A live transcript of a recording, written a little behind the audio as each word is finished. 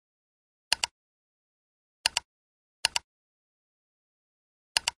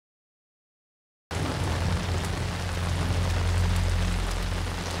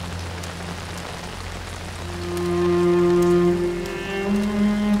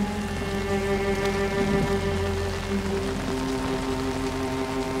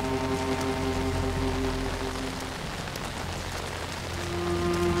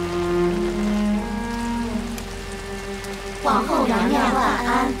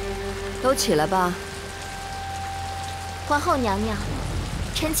都起来吧。皇后娘娘，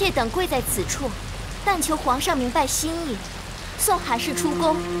臣妾等跪在此处，但求皇上明白心意，送韩氏出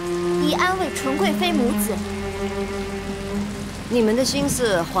宫，以安慰纯贵妃母子。你们的心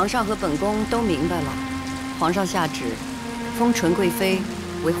思，皇上和本宫都明白了。皇上下旨，封纯贵妃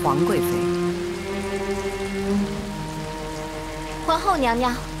为皇贵妃。皇后娘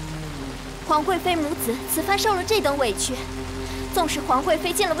娘，皇贵妃母子此番受了这等委屈，纵使皇贵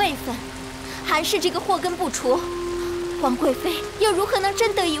妃进了位分，韩氏这个祸根不除，皇贵妃又如何能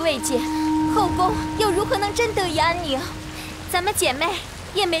真得以慰藉？后宫又如何能真得以安宁？咱们姐妹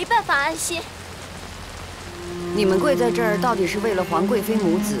也没办法安心。你们跪在这儿，到底是为了皇贵妃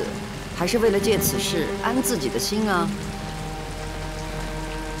母子，还是为了借此事安自己的心啊？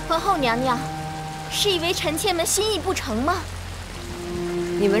皇后娘娘，是以为臣妾们心意不成吗？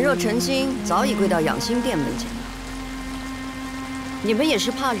你们若诚心，早已跪到养心殿门前了。你们也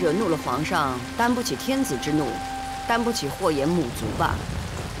是怕惹怒了皇上，担不起天子之怒，担不起祸延母族吧？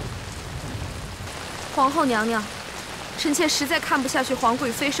皇后娘娘，臣妾实在看不下去皇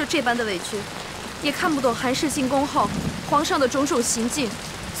贵妃受这般的委屈，也看不懂韩氏进宫后皇上的种种行径，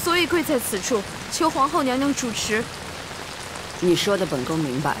所以跪在此处，求皇后娘娘主持。你说的本宫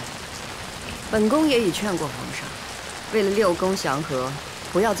明白，本宫也已劝过皇上，为了六宫祥和，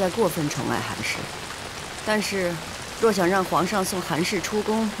不要再过分宠爱韩氏。但是，若想让皇上送韩氏出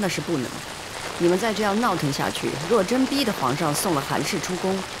宫，那是不能。你们再这样闹腾下去，若真逼得皇上送了韩氏出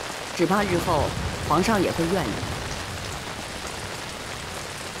宫，只怕日后皇上也会怨你。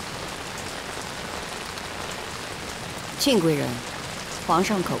庆贵人，皇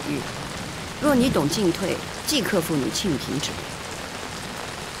上口谕，若你懂进退，即刻付你庆嫔之位。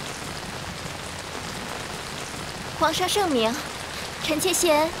皇上圣明，臣妾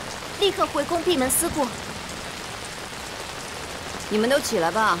谢恩，立刻回宫闭门思过。你们都起来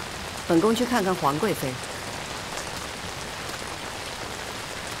吧，本宫去看看皇贵妃。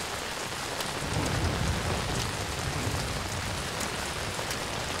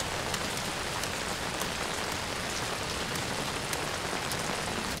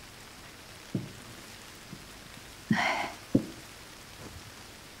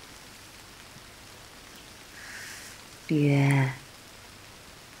爹，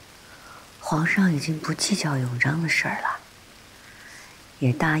皇上已经不计较永璋的事儿了，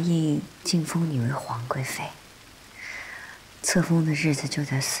也答应晋封你为皇贵妃。册封的日子就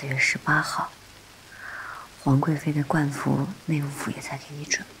在4月18号，皇贵妃的冠服内务府也在给你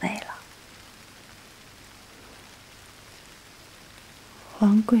准备了。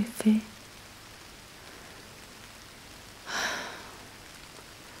皇贵妃，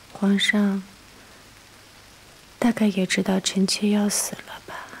皇上大概也知道臣妾要死了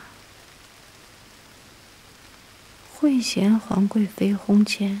吧？会嫌皇贵妃红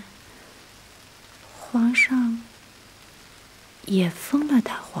前，皇上也封了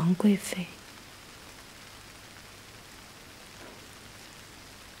她皇贵妃。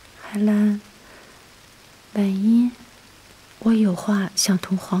海兰，婉音，我有话想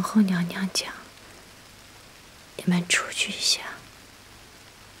同皇后娘娘讲，你们出去一下。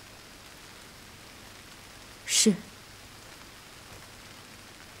是。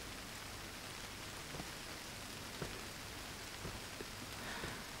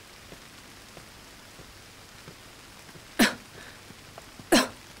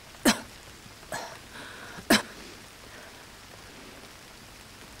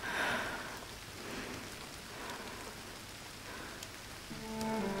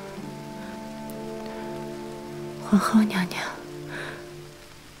皇后娘娘，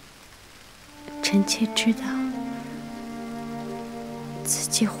臣妾知道自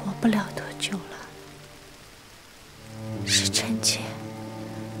己活不了多久了，是臣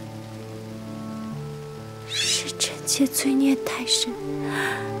妾罪孽太深，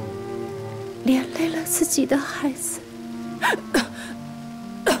连累了自己的孩子。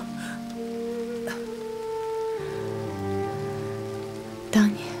当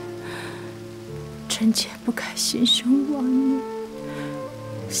年臣妾不该心生妄念，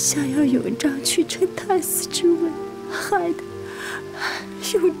想要永璋去承太子之位，害得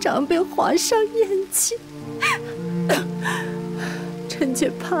永璋被皇上厌弃。臣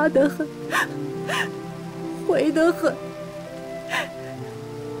妾怕得很，悔得很，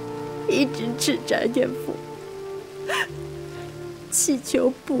一直吃斋念佛，祈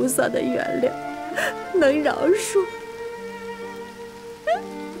求菩萨的原谅，能饶恕。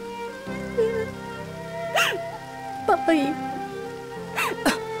宝仪，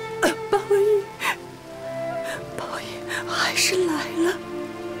宝仪还是来了。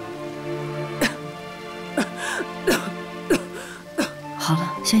好，好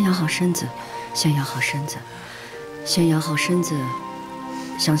了，先养好身子，先养好身子，先养好身子，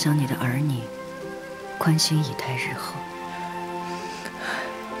想想你的儿女，宽心以待日后。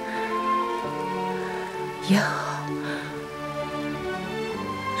也好，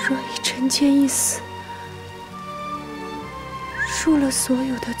若以臣妾一死，赎了所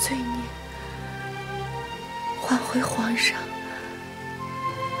有的罪孽，换回皇上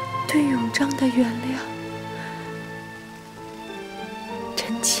对永璋的原谅，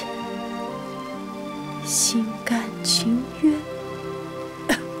臣妾心甘情愿。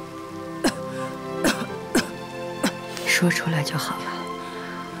说出来就好了，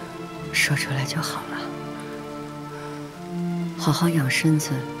说出来就好了。好好养身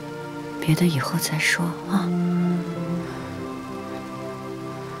子，别的以后再说啊。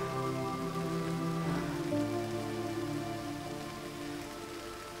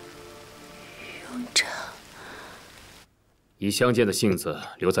永璋，以相见的性子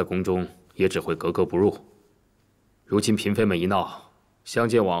留在宫中，也只会格格不入。如今嫔妃们一闹，相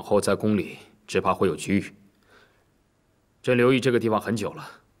见往后在宫里只怕会有局域。朕留意这个地方很久了，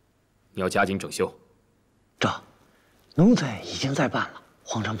你要加紧整修。这，奴才已经在办了，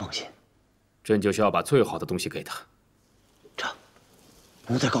皇上放心。朕就是要把最好的东西给他。这，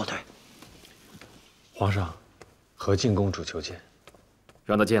奴才告退。皇上，和靖公主求见。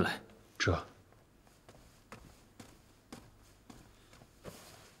让他进来。这。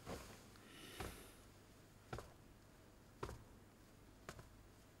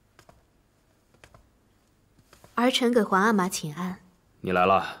儿臣给皇阿玛请安。你来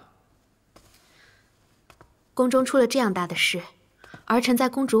了。宫中出了这样大的事，儿臣在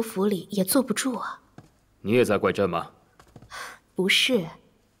公主府里也坐不住啊。你也在怪朕吗？不是，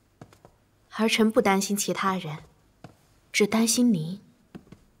儿臣不担心其他人，只担心您。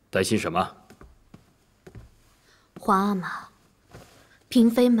担心什么？皇阿玛，嫔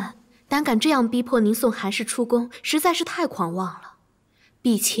妃们胆敢这样逼迫您送韩氏出宫，实在是太狂妄了。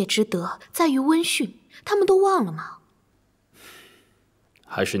婢妾之德在于温驯，他们都忘了吗？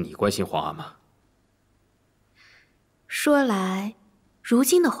还是你关心皇阿玛？说来，如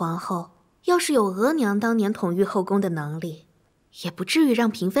今的皇后要是有额娘当年统御后宫的能力，也不至于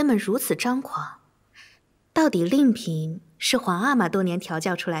让嫔妃们如此张狂。到底令嫔是皇阿玛多年调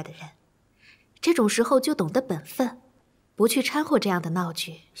教出来的人，这种时候就懂得本分，不去掺和这样的闹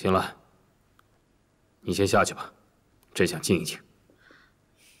剧。行了，你先下去吧，朕想静一静。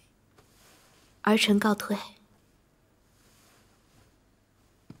儿臣告退。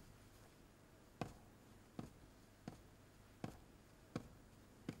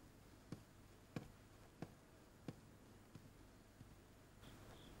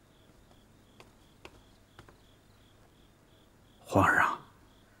皇上，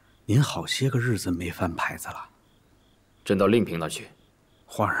您好些个日子没翻牌子了。朕到令嫔那儿去。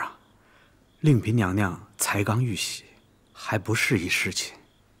皇上，令嫔娘娘才刚遇喜，还不适宜侍寝。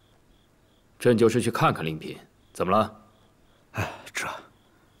朕就是去看看令嫔，怎么了？哎，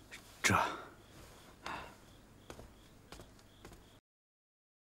这。